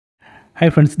Hi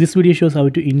friends, this video shows how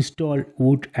to install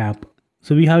VOOT app.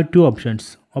 So we have two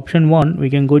options. Option 1,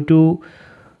 we can go to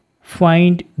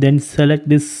find, then select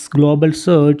this global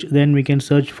search, then we can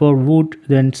search for VOOT,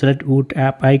 then select VOOT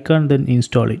app icon, then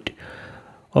install it.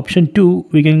 Option 2,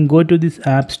 we can go to this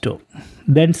app store,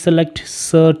 then select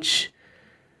search.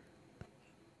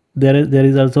 There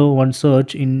is also one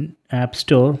search in app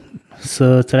store,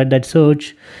 so select that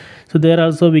search. So there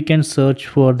also we can search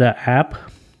for the app.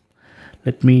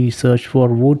 Let me search for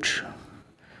VOOT,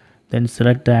 then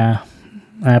select the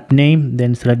app name,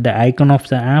 then select the icon of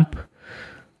the app,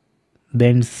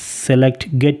 then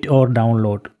select get or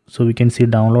download. So we can see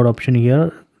download option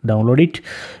here, download it.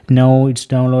 Now it's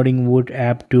downloading VOOT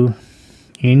app to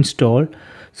install,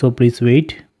 so please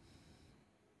wait.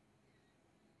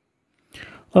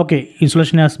 Okay,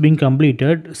 installation has been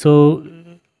completed, so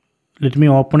let me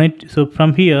open it. So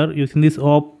from here, using this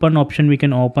open option, we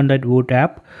can open that VOOT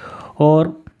app,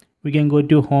 or we can go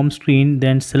to home screen,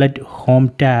 then select home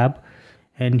tab,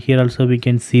 and here also we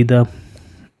can see the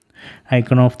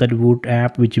icon of that VOOT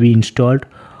app which we installed,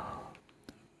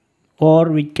 or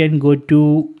we can go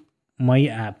to my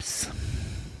apps.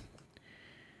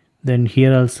 Then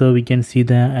here also we can see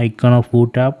the icon of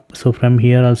VOOT app, so from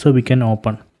here also we can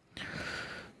open.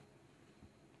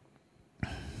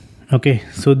 Okay,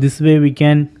 so this way we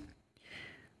can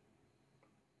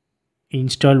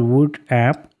install VOOT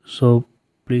app, so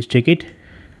please check it.